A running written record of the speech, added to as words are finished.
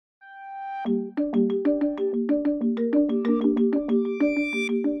The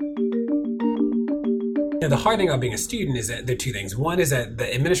hard thing about being a student is that there are two things. One is that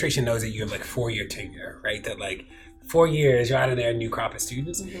the administration knows that you have like 4-year tenure, right? That like 4 years, you're out of there, a new crop of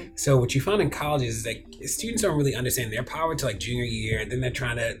students. Mm-hmm. So what you find in colleges is that students don't really understand their power till like junior year. Then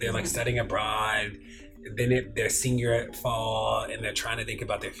they're like studying abroad. Then their senior fall, and they're trying to think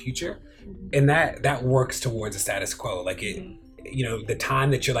about their future. And that works towards a status quo. Like the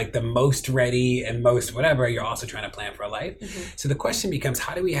time that you're like the most ready and most whatever, you're also trying to plan for a life. Mm-hmm. So the question becomes,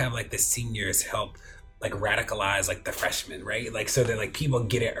 how do we have like the seniors help like radicalize like the freshmen, right? Like so that like people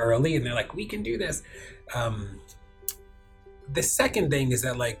get it early and they're like, we can do this. The second thing is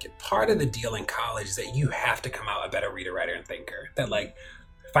that like part of the deal in college is that you have to come out a better reader, writer, and thinker. That like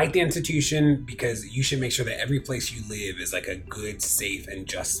fight the institution, because you should make sure that every place you live is like a good, safe, and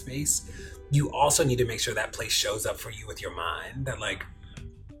just space. You also need to make sure that place shows up for you with your mind. That like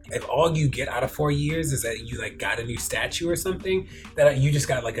if all you get out of 4 years is that you like got a new statue or something, that you just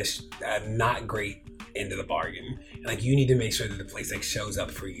got like a not great end of the bargain. And, like you need to make sure that the place like shows up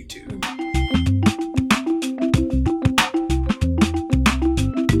for you too.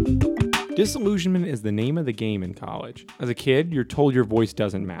 Disillusionment is the name of the game in college. As a kid, you're told your voice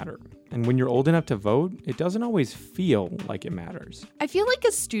doesn't matter. And when you're old enough to vote, it doesn't always feel like it matters. I feel like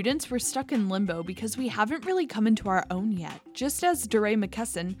as students, we're stuck in limbo because we haven't really come into our own yet, just as DeRay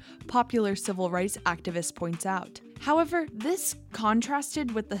McKesson, popular civil rights activist, points out. However, this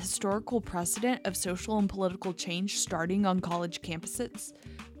contrasted with the historical precedent of social and political change starting on college campuses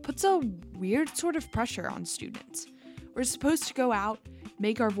puts a weird sort of pressure on students. We're supposed to go out,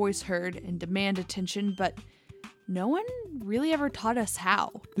 make our voice heard, and demand attention, but no one really ever taught us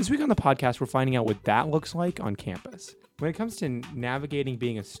how. This week on the podcast, we're finding out what that looks like on campus. When it comes to navigating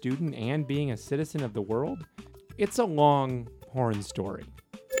being a student and being a citizen of the world, it's a long-horn story.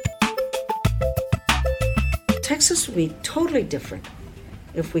 Texas would be totally different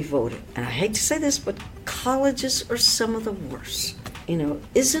if we voted. And I hate to say this, but colleges are some of the worst.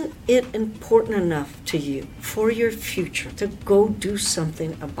 Isn't it important enough to you for your future to go do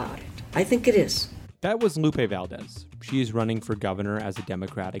something about it? I think it is. That was Lupe Valdez. She is running for governor as a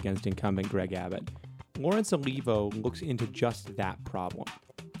Democrat against incumbent Greg Abbott. Lawrence Olivo looks into just that problem,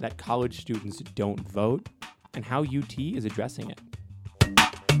 that college students don't vote, and how UT is addressing it.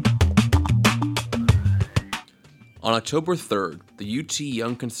 On October 3rd, the UT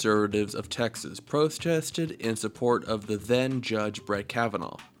Young Conservatives of Texas protested in support of the then Judge Brett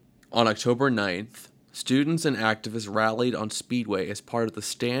Kavanaugh. On October 9th, students and activists rallied on Speedway as part of the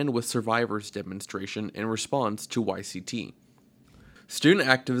Stand with Survivors demonstration in response to YCT. Student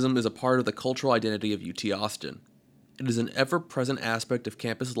activism is a part of the cultural identity of UT Austin. It is an ever-present aspect of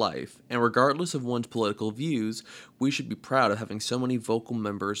campus life, and regardless of one's political views, we should be proud of having so many vocal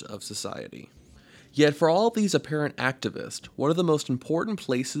members of society. Yet for all of these apparent activists, one of the most important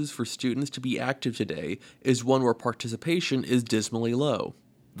places for students to be active today is one where participation is dismally low: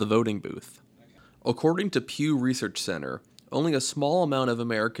 the voting booth. According to Pew Research Center, only a small amount of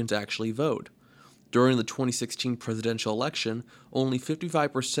Americans actually vote. During the 2016 presidential election, only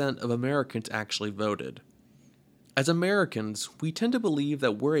 55% of Americans actually voted. As Americans, we tend to believe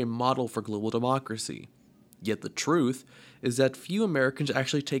that we're a model for global democracy. Yet the truth is that few Americans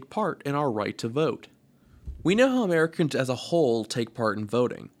actually take part in our right to vote. We know how Americans as a whole take part in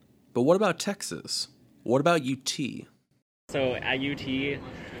voting, but what about Texas? What about UT? So at UT,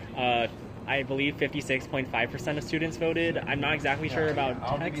 I believe 56.5% of students voted. I'm not exactly sure about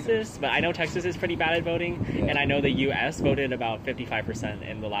Texas, but I know Texas is pretty bad at voting, and I know the U.S. voted about 55%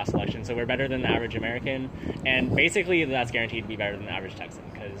 in the last election, so we're better than the average American, and basically that's guaranteed to be better than the average Texan,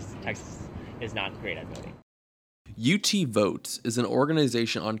 because Texas is not great at voting. UT Votes is an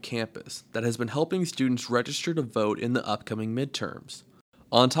organization on campus that has been helping students register to vote in the upcoming midterms.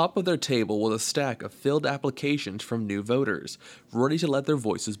 On top of their table was a stack of filled applications from new voters, ready to let their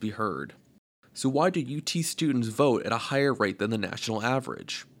voices be heard. So why do UT students vote at a higher rate than the national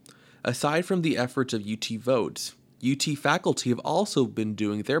average? Aside from the efforts of UT Votes, UT faculty have also been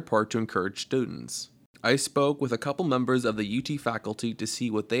doing their part to encourage students. I spoke with a couple members of the UT faculty to see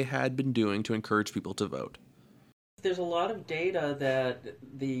what they had been doing to encourage people to vote. There's a lot of data that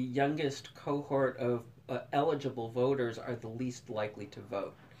the youngest cohort of eligible voters are the least likely to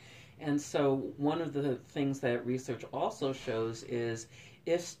vote. And so one of the things that research also shows is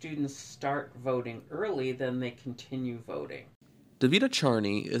if students start voting early, then they continue voting. Davida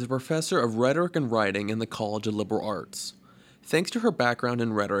Charney is a professor of rhetoric and writing in the College of Liberal Arts. Thanks to her background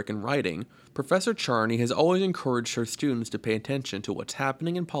in rhetoric and writing, Professor Charney has always encouraged her students to pay attention to what's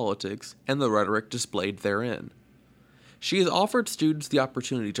happening in politics and the rhetoric displayed therein. She has offered students the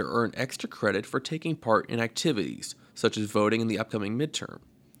opportunity to earn extra credit for taking part in activities, such as voting in the upcoming midterm.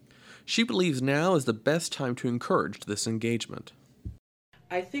 She believes now is the best time to encourage this engagement.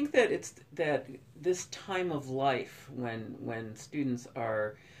 I think that it's that this time of life when students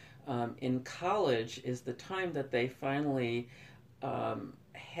are in college is the time that they finally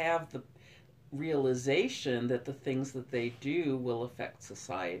have the realization that the things that they do will affect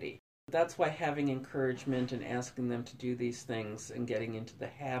society. That's why having encouragement and asking them to do these things and getting into the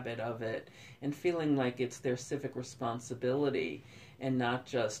habit of it and feeling like it's their civic responsibility and not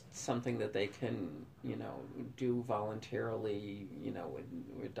just something that they can, do voluntarily,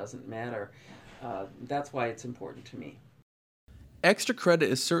 it doesn't matter. That's why it's important to me. Extra credit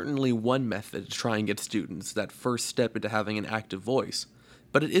is certainly one method to try and get students that first step into having an active voice,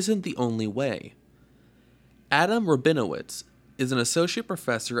 but it isn't the only way. Adam Rabinowitz is an associate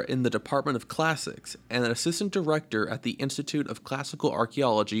professor in the Department of Classics and an assistant director at the Institute of Classical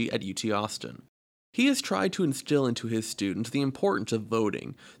Archaeology at UT Austin. He has tried to instill into his students the importance of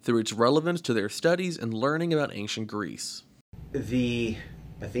voting through its relevance to their studies and learning about ancient Greece. The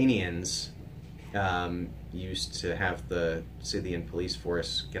Athenians used to have the Scythian police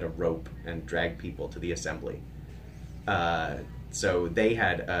force get a rope and drag people to the assembly. So they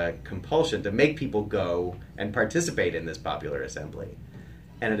had a compulsion to make people go and participate in this popular assembly.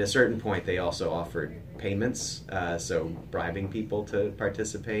 And at a certain point, they also offered payments, so bribing people to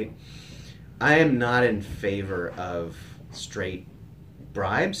participate. I am not in favor of straight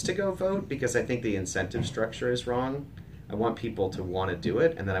bribes to go vote because I think the incentive structure is wrong. I want people to want to do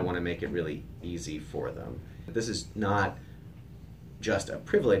it, and then I want to make it really easy for them. This is not just a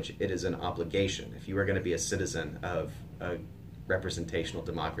privilege, it is an obligation. If you are going to be a citizen of a representational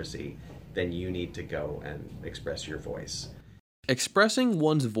democracy, then you need to go and express your voice. Expressing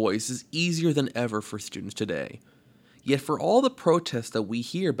one's voice is easier than ever for students today. Yet for all the protests that we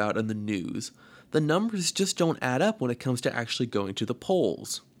hear about in the news, the numbers just don't add up when it comes to actually going to the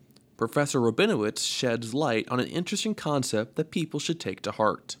polls. Professor Rabinowitz sheds light on an interesting concept that people should take to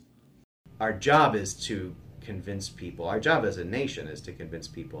heart. Our job is to convince people, our job as a nation is to convince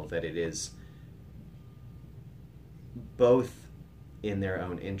people that it is both in their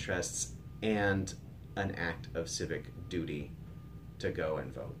own interests and an act of civic duty to go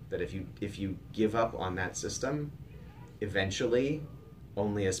and vote. That if you give up on that system, eventually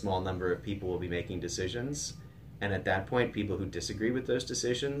only a small number of people will be making decisions, and at that point people who disagree with those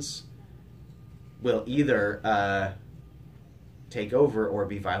decisions will either take over or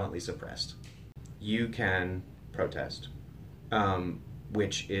be violently suppressed. You can protest,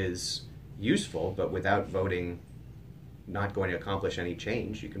 which is useful, but without voting not going to accomplish any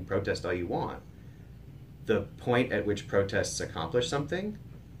change. You can protest all you want. The point at which protests accomplish something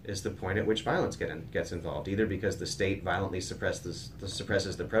is the point at which violence gets involved, either because the state violently suppresses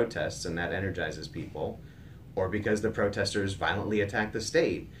the protests and that energizes people, or because the protesters violently attack the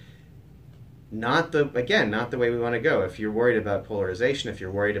state. Not the way we want to go. If you're worried about polarization, if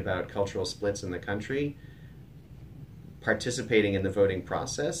you're worried about cultural splits in the country, participating in the voting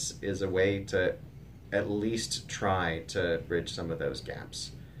process is a way to at least try to bridge some of those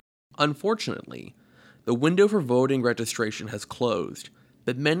gaps. Unfortunately, the window for voting registration has closed,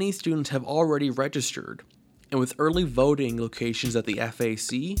 but many students have already registered, and with early voting locations at the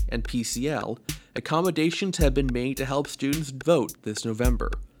FAC and PCL, accommodations have been made to help students vote this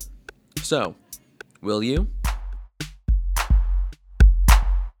November. So, will you?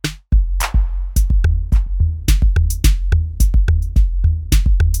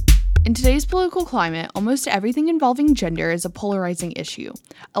 In today's political climate, almost everything involving gender is a polarizing issue.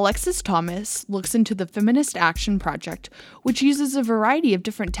 Alexis Thomas looks into the Feminist Action Project, which uses a variety of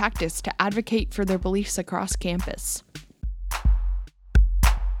different tactics to advocate for their beliefs across campus.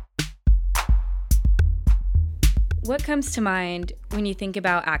 What comes to mind when you think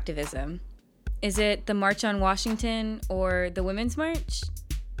about activism? Is it the March on Washington or the Women's March?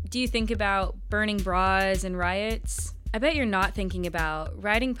 Do you think about burning bras and riots? I bet you're not thinking about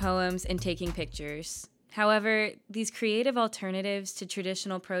writing poems and taking pictures. However, these creative alternatives to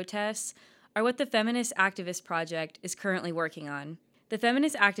traditional protests are what the Feminist Activist Project is currently working on. The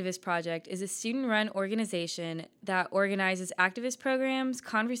Feminist Activist Project is a student-run organization that organizes activist programs,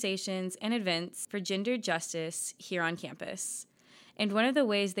 conversations, and events for gender justice here on campus. And one of the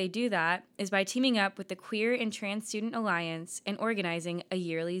ways they do that is by teaming up with the Queer and Trans Student Alliance and organizing a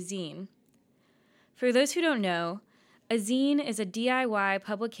yearly zine. For those who don't know, a zine is a DIY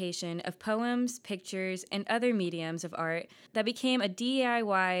publication of poems, pictures, and other mediums of art that became a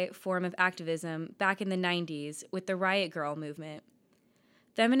DIY form of activism back in the 90s with the Riot Grrrl movement.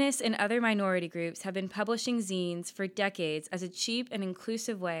 feminists and other minority groups have been publishing zines for decades as a cheap and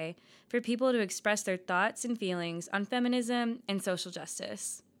inclusive way for people to express their thoughts and feelings on feminism and social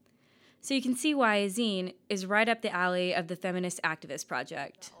justice. So you can see why a zine is right up the alley of the Feminist Activist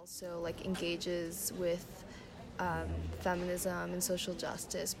Project. Also, engages with feminism and social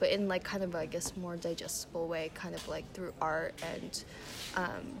justice, but in kind of, I guess, more digestible way, kind of through art and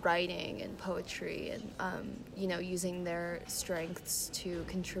writing and poetry and, using their strengths to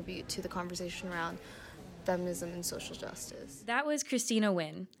contribute to the conversation around feminism and social justice. That was Christina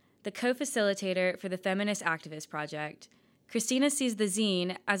Wynn, the co-facilitator for the Feminist Activist Project. Christina sees the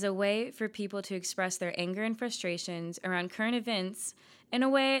zine as a way for people to express their anger and frustrations around current events in a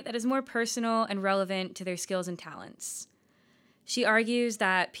way that is more personal and relevant to their skills and talents. She argues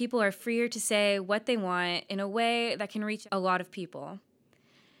that people are freer to say what they want in a way that can reach a lot of people.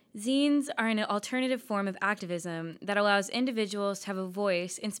 Zines are an alternative form of activism that allows individuals to have a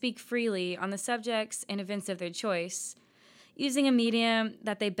voice and speak freely on the subjects and events of their choice, using a medium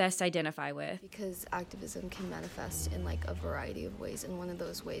that they best identify with. Because activism can manifest in a variety of ways, and one of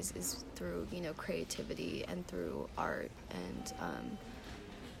those ways is through, creativity and through art and,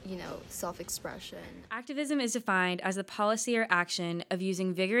 self-expression. Activism is defined as the policy or action of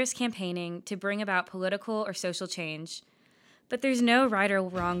using vigorous campaigning to bring about political or social change. But there's no right or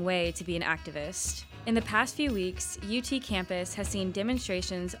wrong way to be an activist. In the past few weeks, UT campus has seen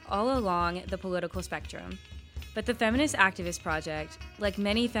demonstrations all along the political spectrum. But the Feminist Activist Project, like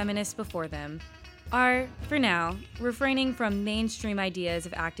many feminists before them, are, for now, refraining from mainstream ideas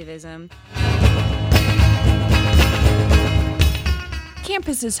of activism.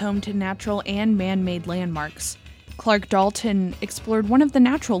 Campus is home to natural and man-made landmarks. Clark Dalton explored one of the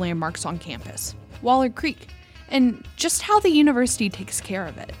natural landmarks on campus, Waller Creek, and just how the university takes care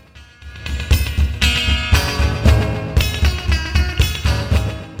of it.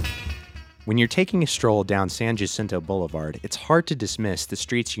 When you're taking a stroll down San Jacinto Boulevard, it's hard to dismiss the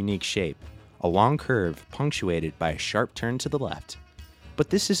street's unique shape, a long curve punctuated by a sharp turn to the left. But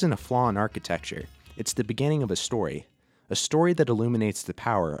this isn't a flaw in architecture. It's the beginning of a story that illuminates the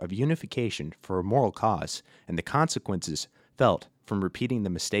power of unification for a moral cause and the consequences felt from repeating the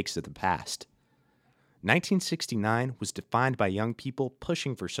mistakes of the past. 1969 was defined by young people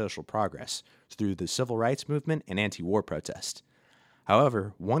pushing for social progress through the civil rights movement and anti-war protest.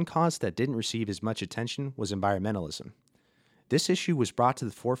 However, one cause that didn't receive as much attention was environmentalism. This issue was brought to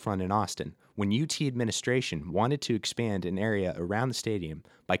the forefront in Austin when UT administration wanted to expand an area around the stadium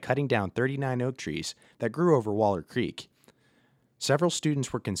by cutting down 39 oak trees that grew over Waller Creek. Several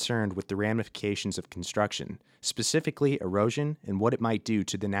students were concerned with the ramifications of construction, specifically erosion and what it might do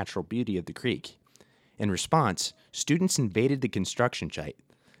to the natural beauty of the creek. In response, students invaded the construction site,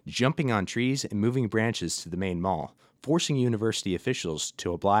 jumping on trees and moving branches to the main mall, forcing university officials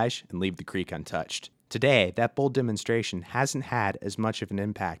to oblige and leave the creek untouched. Today, that bold demonstration hasn't had as much of an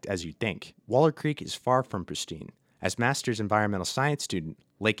impact as you'd think. Waller Creek is far from pristine, as Master's Environmental Science student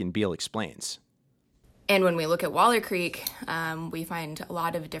Lakin Beal explains. And when we look at Waller Creek, we find a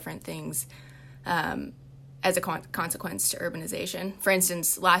lot of different things as a consequence to urbanization. For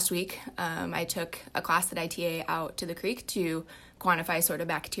instance, last week, I took a class at ITA out to the creek to quantify sort of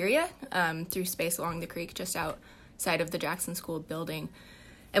bacteria through space along the creek just outside of the Jackson School building.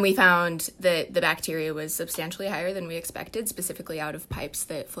 And we found that the bacteria was substantially higher than we expected, specifically out of pipes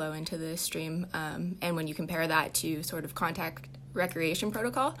that flow into the stream. And when you compare that to sort of contact recreation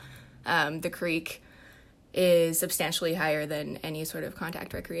protocol, the creek is substantially higher than any sort of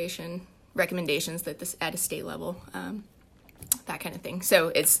contact recreation recommendations that this at a state level, that kind of thing. So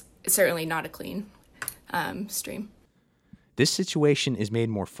it's certainly not a clean stream. This situation is made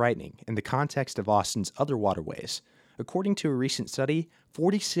more frightening in the context of Austin's other waterways. According to a recent study,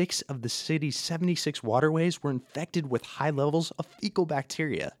 46 of the city's 76 waterways were infected with high levels of fecal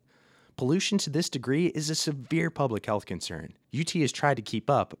bacteria. Pollution to this degree is a severe public health concern. UT has tried to keep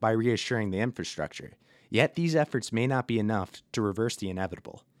up by reassuring the infrastructure, yet these efforts may not be enough to reverse the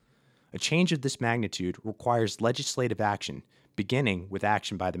inevitable. A change of this magnitude requires legislative action, beginning with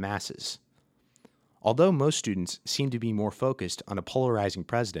action by the masses. Although most students seem to be more focused on a polarizing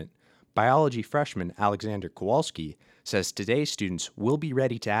president, biology freshman Alexander Kowalski says today's students will be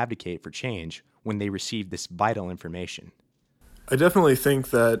ready to advocate for change when they receive this vital information. I definitely think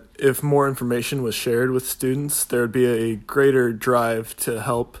that if more information was shared with students, there would be a greater drive to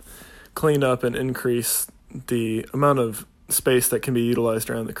help clean up and increase the amount of space that can be utilized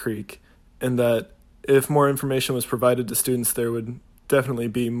around the creek, and that if more information was provided to students, there would definitely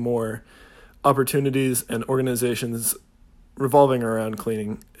be more opportunities and organizations revolving around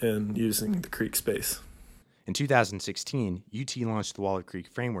cleaning and using the creek space. In 2016, UT launched the Waller Creek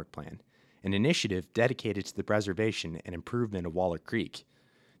Framework Plan, an initiative dedicated to the preservation and improvement of Waller Creek.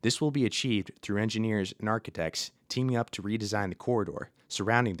 This will be achieved through engineers and architects teaming up to redesign the corridor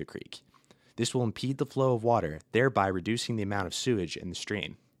surrounding the creek. This will impede the flow of water, thereby reducing the amount of sewage in the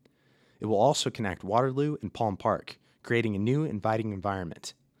stream. It will also connect Waterloo and Palm Park, creating a new inviting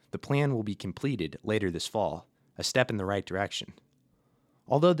environment. The plan will be completed later this fall, a step in the right direction.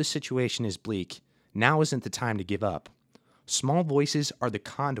 Although the situation is bleak, now isn't the time to give up. Small voices are the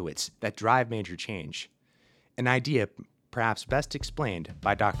conduits that drive major change. An idea perhaps best explained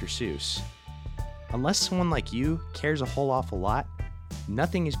by Dr. Seuss. Unless someone like you cares a whole awful lot,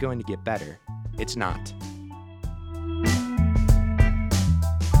 nothing is going to get better. It's not.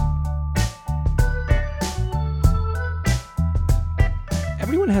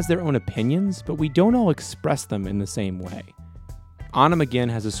 Everyone has their own opinions, but we don't all express them in the same way. Anna McGinn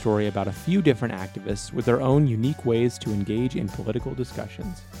has a story about a few different activists with their own unique ways to engage in political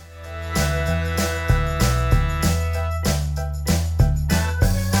discussions.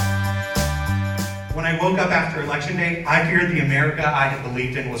 When I woke up after Election Day, I feared the America I had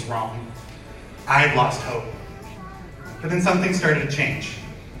believed in was wrong. I had lost hope. But then something started to change.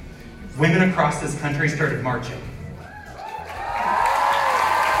 Women across this country started marching.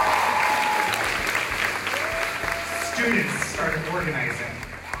 Students started organizing.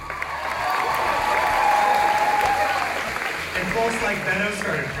 And folks like Beto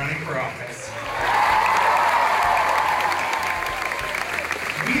started running for office.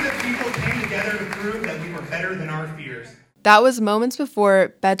 We the people came together to prove that we were better than our fears. That was moments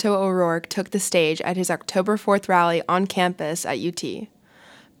before Beto O'Rourke took the stage at his October 4th rally on campus at UT.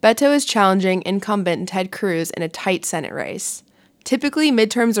 Beto is challenging incumbent Ted Cruz in a tight Senate race. Typically,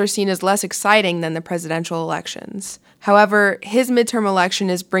 midterms are seen as less exciting than the presidential elections. However, his midterm election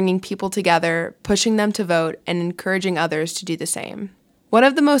is bringing people together, pushing them to vote, and encouraging others to do the same. One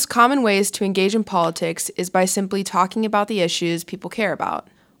of the most common ways to engage in politics is by simply talking about the issues people care about.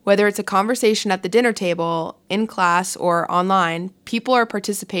 Whether it's a conversation at the dinner table, in class, or online, people are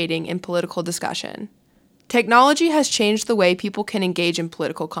participating in political discussion. Technology has changed the way people can engage in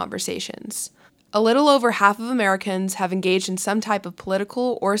political conversations. A little over half of Americans have engaged in some type of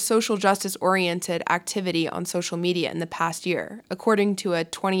political or social justice-oriented activity on social media in the past year, according to a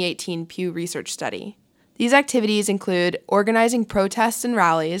 2018 Pew Research study. These activities include organizing protests and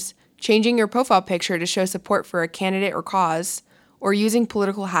rallies, changing your profile picture to show support for a candidate or cause, or using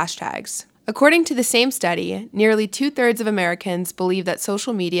political hashtags. According to the same study, nearly 2/3 of Americans believe that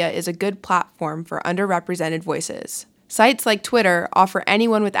social media is a good platform for underrepresented voices. Sites like Twitter offer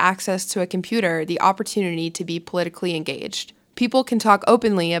anyone with access to a computer the opportunity to be politically engaged. People can talk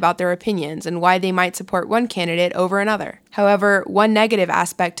openly about their opinions and why they might support one candidate over another. However, one negative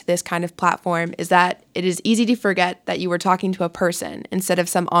aspect to this kind of platform is that it is easy to forget that you were talking to a person instead of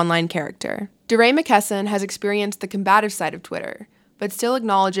some online character. DeRay McKesson has experienced the combative side of Twitter, but still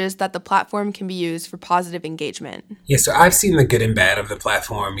acknowledges that the platform can be used for positive engagement. Yeah, so I've seen the good and bad of the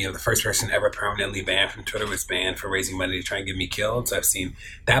platform. The first person ever permanently banned from Twitter was banned for raising money to try and get me killed. So I've seen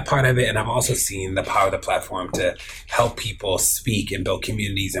that part of it, and I've also seen the power of the platform to help people speak and build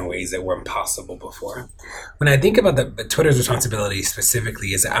communities in ways that were impossible before. When I think about the Twitter's responsibility specifically,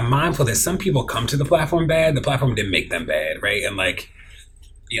 is I'm mindful that some people come to the platform bad. The platform didn't make them bad, right? And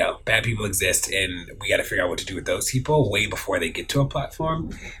bad people exist, and we got to figure out what to do with those people way before they get to a platform.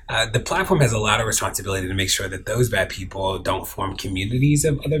 The platform has a lot of responsibility to make sure that those bad people don't form communities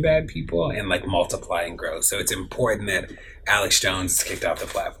of other bad people and multiply and grow. So it's important that Alex Jones kicked off the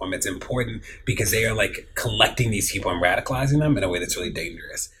platform. It's important because they are collecting these people and radicalizing them in a way that's really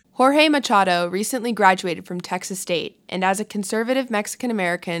dangerous. Jorge Machado recently graduated from Texas State, and as a conservative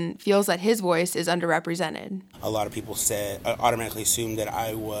Mexican-American, feels that his voice is underrepresented. A lot of people automatically assumed that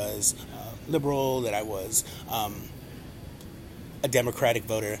I was liberal, that I was a Democratic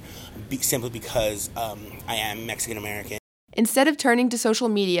voter, simply because I am Mexican-American. Instead of turning to social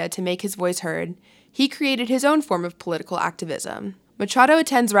media to make his voice heard, he created his own form of political activism. Machado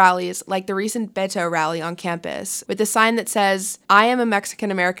attends rallies like the recent Beto rally on campus with a sign that says, "I am a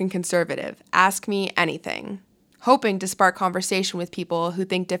Mexican-American conservative. Ask me anything," hoping to spark conversation with people who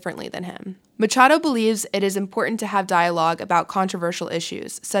think differently than him. Machado believes it is important to have dialogue about controversial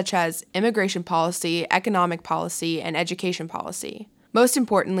issues such as immigration policy, economic policy, and education policy. Most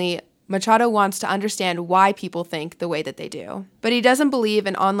importantly, Machado wants to understand why people think the way that they do. But he doesn't believe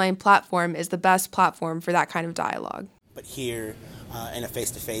an online platform is the best platform for that kind of dialogue. But here, in a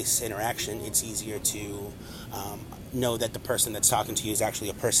face-to-face interaction, it's easier to know that the person that's talking to you is actually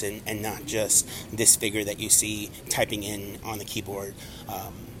a person and not just this figure that you see typing in on the keyboard.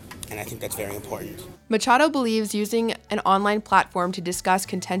 and I think that's very important. Machado believes using an online platform to discuss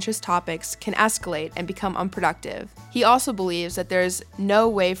contentious topics can escalate and become unproductive. He also believes that there's no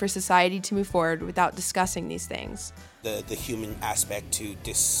way for society to move forward without discussing these things. The human aspect to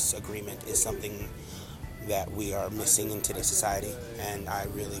disagreement is something that we are missing in today's society, and I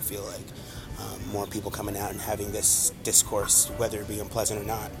really feel like more people coming out and having this discourse, whether it be unpleasant or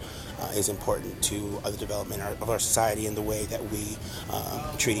not, is important to the development of our society and the way that we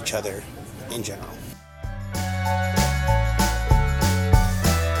treat each other in general.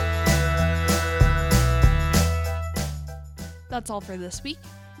 That's all for this week.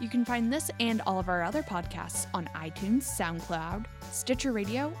 You can find this and all of our other podcasts on iTunes, SoundCloud, Stitcher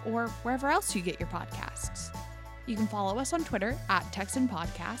Radio, or wherever else you get your podcasts. You can follow us on Twitter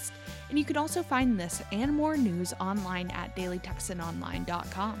 @TexanPodcast, and you can also find this and more news online at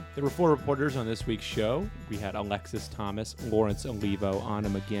dailytexanonline.com. There were 4 reporters on this week's show. We had Alexis Thomas, Lawrence Olivo, Anna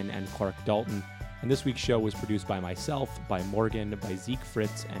McGinn, and Clark Dalton. And this week's show was produced by myself, by Morgan, by Zeke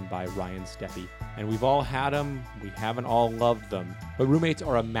Fritz, and by Ryan Steffi. And we've all had them, we haven't all loved them, but roommates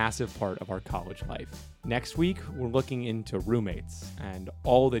are a massive part of our college life. Next week, we're looking into roommates and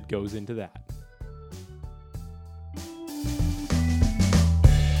all that goes into that.